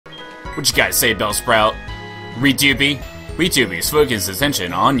What you guys say, Bellsprout? Weedoopy? Weedoopy's focused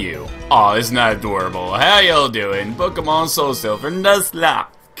attention on you. Aw, isn't that adorable? How y'all doing? Pokemon Soul Silver Nuzlocke.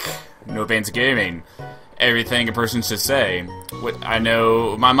 No fancy gaming. Everything a person should say. What I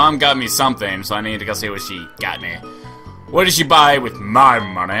know, my mom got me something, so I need to go see what she got me. What did she buy with my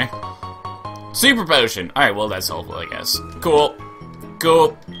money? Super potion. Alright, well that's helpful, I guess. Cool.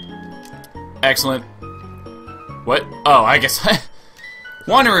 Cool. Excellent. What? Oh, I guess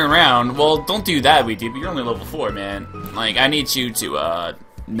wandering around. Well, don't do that, Weedoopy. You're only level 4, man. Like, I need you to,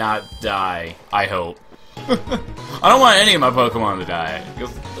 not die. I hope. I don't want any of my Pokemon to die,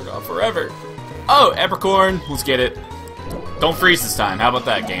 because they're gone forever. Oh, Epicorn. Let's get it. Don't freeze this time. How about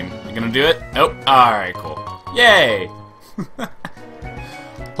that, game? You gonna do it? Nope. Alright, cool. Yay!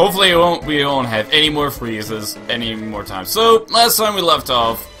 Hopefully we won't have any more freezes any more times. So, last time we left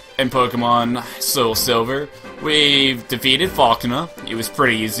off in Pokemon Soul Silver, we've defeated Falconer. It was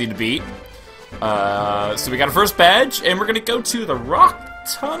pretty easy to beat. So we got our first badge, and we're gonna go to the Rock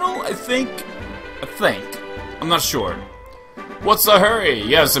Tunnel, I think. I'm not sure. What's the hurry?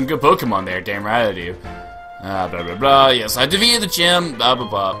 You have some good Pokemon there, damn right I do. Blah blah blah, yes, I defeated the gym, blah blah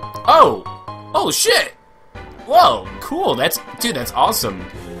blah. Oh! Oh shit! Whoa, cool, dude, that's awesome.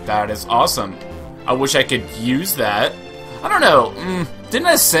 That is awesome. I wish I could use that. I don't know, didn't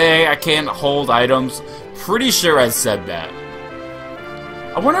I say I can't hold items? Pretty sure I said that.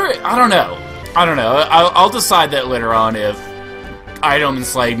 I wonder, I don't know. I'll decide that later on if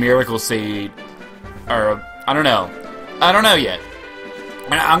items like Miracle Seed, or, I don't know. I don't know yet.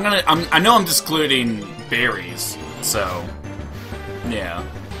 I know I'm excluding berries, so, yeah.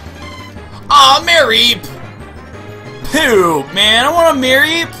 Aw, Mareep! Pooh, man, I want a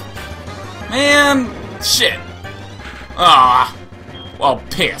Mareep! Man, shit. Ah, well,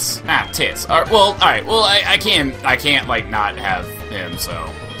 piss. Ah, tits. Alright, well, I can't, like, not have him, so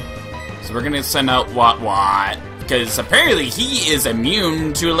we're gonna send out Wat, because apparently he is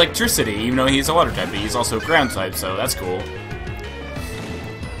immune to electricity, even though he's a water type, but he's also a ground type, so that's cool.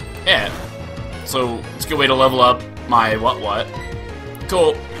 Yeah. So, it's a good way to level up my Wat.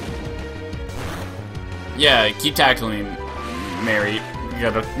 Cool. Yeah, keep tackling Mary. You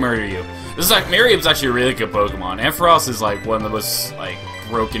gotta murder you. This is like, Mareep's actually a really good Pokemon. Ampharos is like one of the most, like,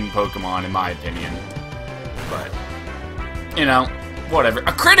 broken Pokemon in my opinion. But, you know, whatever.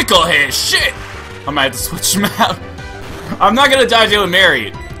 A critical hit! Shit! I might have to switch him out. I'm not gonna die to a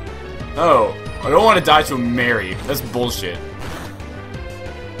Mary. Oh, I don't want to die to a Mary. That's bullshit.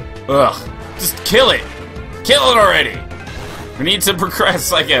 Ugh. Just kill it. Kill it already. We need to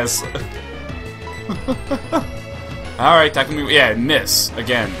progress, I guess. Alright, that can be. Yeah, miss.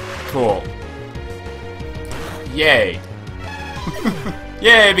 Again. Cool. Yay.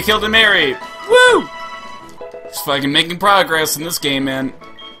 Yay, we killed a Mary. Woo! Just fucking making progress in this game, man.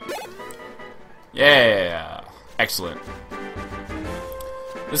 Yeah. Excellent.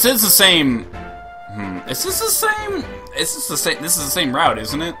 This is the same. Is this the same? Is this the same? This is the same route,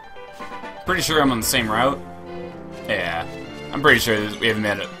 isn't it? Pretty sure I'm on the same route. Yeah. I'm pretty sure we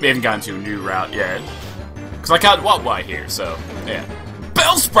haven't gotten to a new route yet. Cause I got Wat here, so yeah.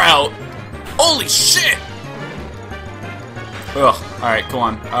 Bellsprout! Holy shit! Ugh. Alright, come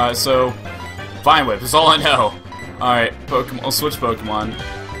on. So Vine Whip is all I know. Alright, Pokemon. I'll switch Pokemon.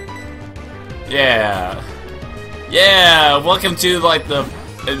 Yeah. Yeah! Welcome to, like, the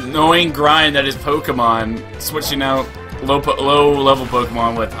annoying grind that is Pokemon. Switching out low level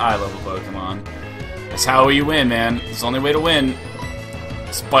Pokemon with high level Pokemon. That's how you win, man. It's the only way to win.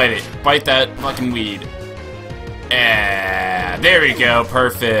 Just bite it. Bite that fucking weed. Yeah, there we go.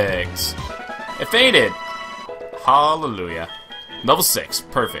 Perfect. It faded. Hallelujah. Level 6.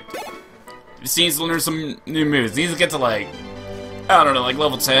 Perfect. It seems to learn some new moves. These get to, like, I don't know, like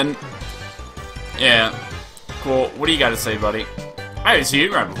level 10. Yeah. Cool. What do you got to say, buddy? I haven't seen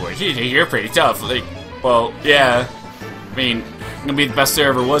you around before. You're pretty tough. Like, well, yeah. I mean, you're gonna be the best there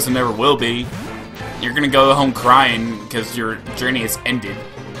ever was and never will be. You're gonna go home crying because your journey has ended.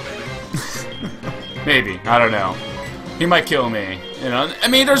 Maybe. I don't know. He might kill me. You know, I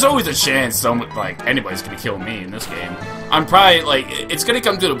mean, there's always a chance like, anybody's gonna kill me in this game. I'm probably, like, it's gonna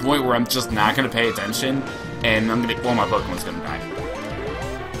come to the point where I'm just not gonna pay attention, and one of my Pokemon's gonna die.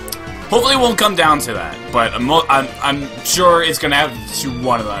 Hopefully it won't come down to that, but I'm sure it's gonna have to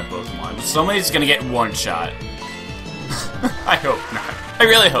one of my Pokemon. Somebody's gonna get one shot. I hope not. I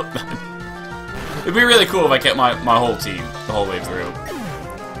really hope not. It'd be really cool if I kept my whole team the whole way through.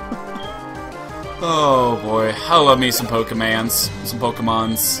 Oh boy, I love me some Pokemons.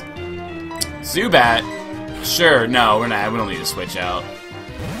 Zubat? Sure, no, we don't need to switch out.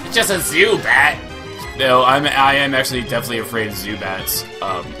 It's just a Zubat! No, I am actually definitely afraid of Zubats.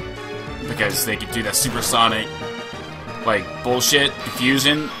 because they could do that supersonic, like, bullshit,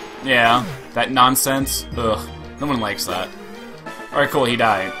 diffusion. Yeah, that nonsense. Ugh, no one likes that. Alright, cool, he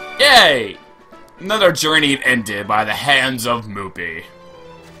died. Yay! Another journey ended by the hands of Moopy.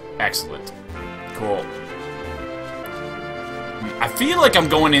 Excellent. Cool. I feel like I'm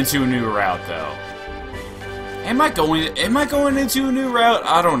going into a new route, though. Am I going into a new route?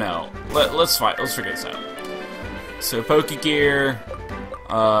 I don't know. Let's figure this out. So, Pokegear,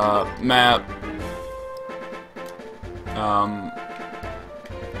 map,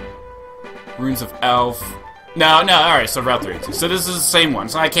 Runes of Elf. No, alright, so Route 32. So this is the same one,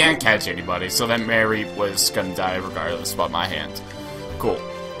 so I can't catch anybody, so that Mary was gonna die regardless by my hand. Cool.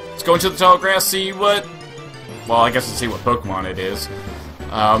 Let's go into the tall grass, see what... Well, I guess let's see what Pokemon it is.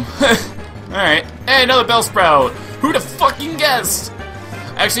 Alright. Hey, another Bellsprout! Who'da fucking guessed?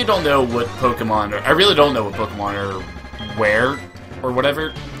 I actually don't know what Pokemon are... I really don't know what Pokemon are where, or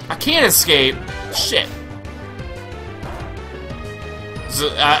whatever. I can't escape. Shit.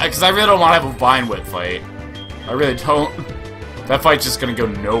 Because I really don't want to have a Vine Whip fight. I really don't. That fight's just gonna go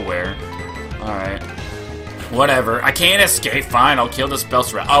nowhere. Alright. Whatever. I can't escape. Fine, I'll kill this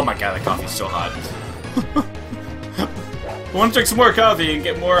Bellsprout. Oh my god, that coffee's so hot. I want to drink some more coffee and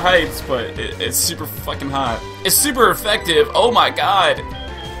get more heights, but it's super fucking hot. It's super effective. Oh my god.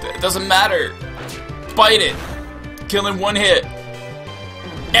 It doesn't matter. Bite it. Kill in one hit.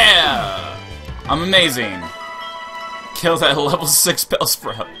 Yeah. I'm amazing. Kill that level 6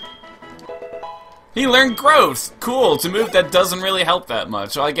 Bellsprout. He learned growth! Cool, it's a move that doesn't really help that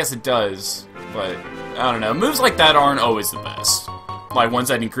much. Well, I guess it does, but I don't know. Moves like that aren't always the best. Like ones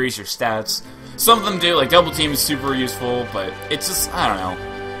that increase your stats. Some of them do, like Double Team is super useful, but it's just, I don't know.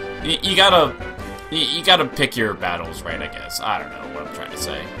 You gotta pick your battles right, I guess. I don't know what I'm trying to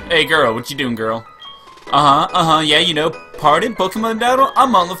say. Hey girl, what you doing, girl? Yeah, you know, pardon, Pokemon battle?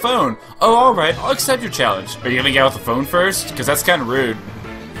 I'm on the phone. Oh, alright, I'll accept your challenge. Are you gonna get off the phone first? Because that's kinda rude.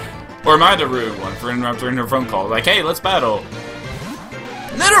 Or am I the rude one for interrupting her phone call? Like, hey, let's battle.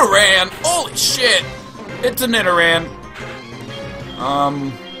 Nidoran! Holy shit! It's a Nidoran.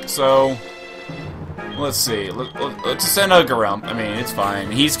 So... Let's see. Let's send Ugarump. I mean, it's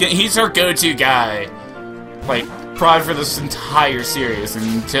fine. He's our go-to guy. Like, probably for this entire series.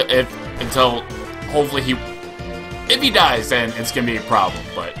 Until hopefully he... If he dies, then it's gonna be a problem.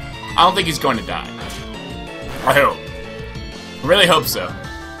 But I don't think he's going to die. I hope. I really hope so.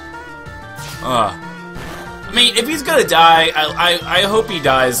 I mean, if he's gonna die, I hope he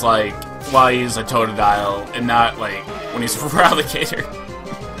dies, like, while he's a Totodile, and not, like, when he's a Feraligatr.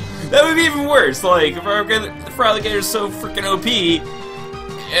 That would be even worse, like, if Feraligator's so freaking OP,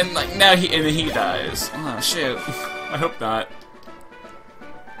 and, like, now he dies. Oh, shit. I hope not.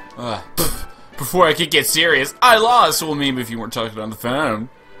 Before I could get serious, I lost! Well, maybe if you weren't talking on the phone.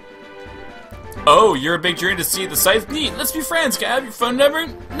 Oh, you're a big dream to see the sights? Neat, let's be friends. Can I have your phone number?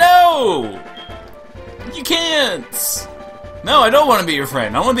 No! You can't! No, I don't want to be your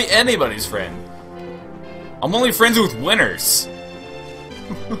friend. I don't want to be anybody's friend. I'm only friends with winners.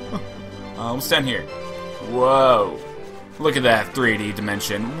 What's down here? Whoa. Look at that 3D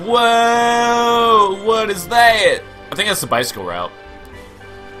dimension. Whoa! What is that? I think that's the bicycle route.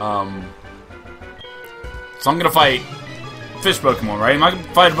 So I'm gonna fight fish Pokemon, right? Am I gonna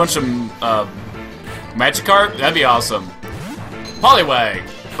fight a bunch of Magikarp? That'd be awesome. Poliwag!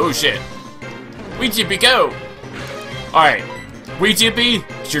 Oh shit. Weedoopy, go! Alright. Weedoopy,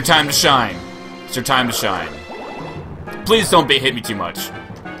 it's your time to shine. It's your time to shine. Please don't hit me too much.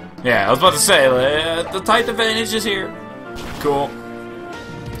 Yeah, I was about to say, the type advantage is here. Cool.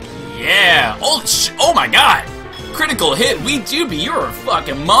 Yeah! Holy sh- oh my god! Critical hit, Weedoopy, you're a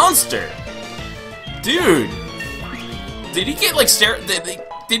fucking monster! Dude! Did he get, like,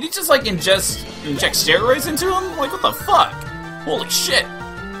 did he just, like, inject steroids into him? Like, what the fuck? Holy shit!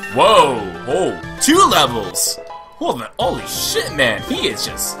 Whoa! Oh, 2 levels! Holy shit, man! He is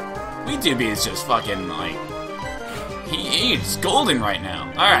just... Weedoopy is just fucking, like... He's golden right now.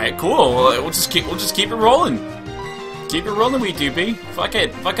 Alright, cool. We'll just keep it rolling. Keep it rolling, Weedoopy. Fuck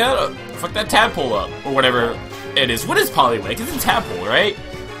it. Fuck that tadpole up. Or whatever it is. What is Poliwag? It's a tadpole, right?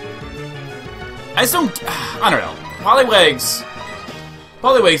 I just don't... I don't know.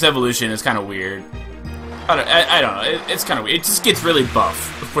 Poliwag's evolution is kind of weird. I don't know. It's kind of weird. It just gets really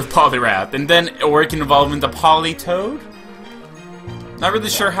buff with Poliwrath, and then or it can evolve into Politoed. Not really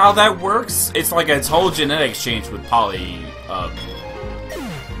sure how that works. It's like its whole genetic exchange with wait,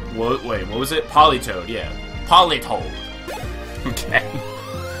 what was it? Politoed, yeah. Politoed. Okay.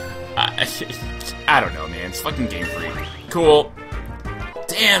 I don't know, man. It's fucking Game Freak. Cool.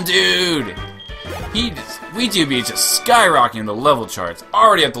 Damn, dude. Weedoopy is just skyrocketing the level charts.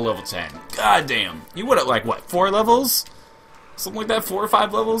 Already up to level 10. God damn. You would have, like, what, 4 levels? Something like that? 4 or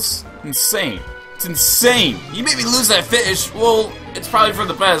 5 levels? Insane. It's insane. You made me lose that fish. Well, it's probably for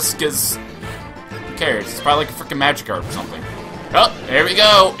the best, because who cares? It's probably like a freaking Magikarp or something. Oh, there we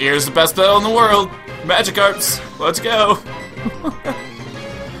go. Here's the best battle in the world. Magikarps. Let's go.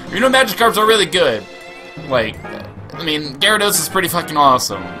 You know, Magikarps are really good. Like, I mean, Gyarados is pretty fucking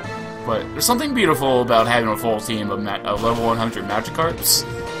awesome. But there's something beautiful about having a full team of level 100 Magikarps.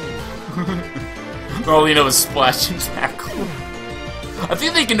 All you know is Splash and Tackle. I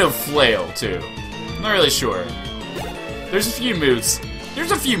think they can do Flail, too. I'm not really sure. There's a few moves.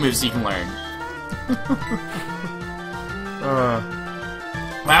 There's a few moves you can learn.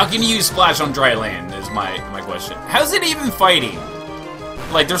 How can you use Splash on dry land, is my question. How's it even fighting?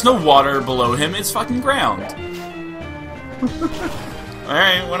 Like, there's no water below him, it's fucking ground.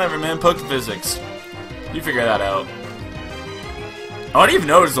 Alright, whatever, man. Poke physics. You figure that out. Oh, I didn't even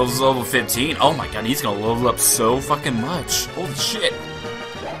notice those level 15. Oh my god, he's gonna level up so fucking much. Holy shit.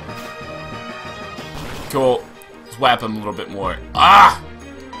 Cool. Let's whap him a little bit more. Ah!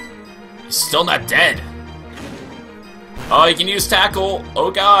 He's still not dead. Oh, he can use Tackle. Oh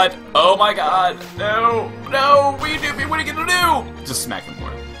god. Oh my god. No. No. Weedoopy, what are you gonna do? Just smack him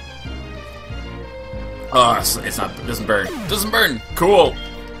more. Oh, it's not. It doesn't burn. It doesn't burn. Cool.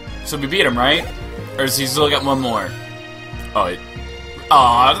 So we beat him, right? Or has he still got one more? Oh,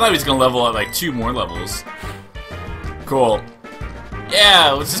 I thought he was gonna level up like 2 more levels. Cool.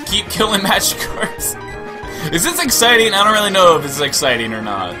 Yeah, let's just keep killing Magikarps. Is this exciting? I don't really know if it's exciting or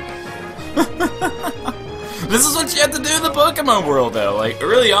not. This is what you have to do in the Pokemon world, though. Like,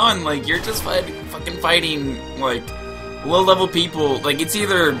 early on, like, you're just fucking fighting, like, low-level people. Like, it's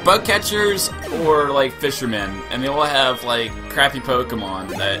either bug catchers or, like, fishermen. And they all have, like, crappy Pokemon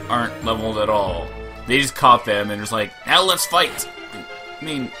that aren't leveled at all. They just caught them and just like, now let's fight! I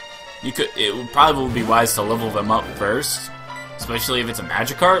mean, it would probably be wise to level them up first. Especially if it's a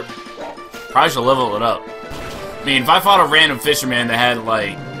Magikarp. Probably should level it up. I mean, if I fought a random fisherman that had,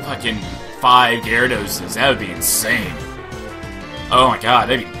 like, fucking 5 Gyarados, that would be insane. Oh my god,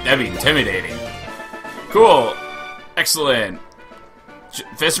 that'd be intimidating. Cool. Excellent.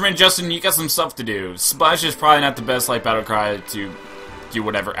 Fisherman Justin, you got some stuff to do. Splash is probably not the best, like, battle cry to do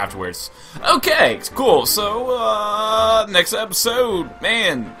whatever afterwards. Okay, cool. So, next episode,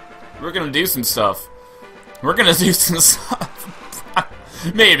 man, we're gonna do some stuff. We're gonna do some stuff.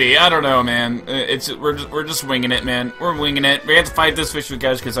 Maybe, I don't know, man. We're just winging it, man. We're winging it. We have to fight this fish with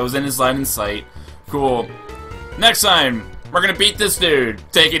guys because I was in his line of sight. Cool. Next time, we're gonna beat this dude.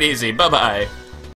 Take it easy. Bye-bye.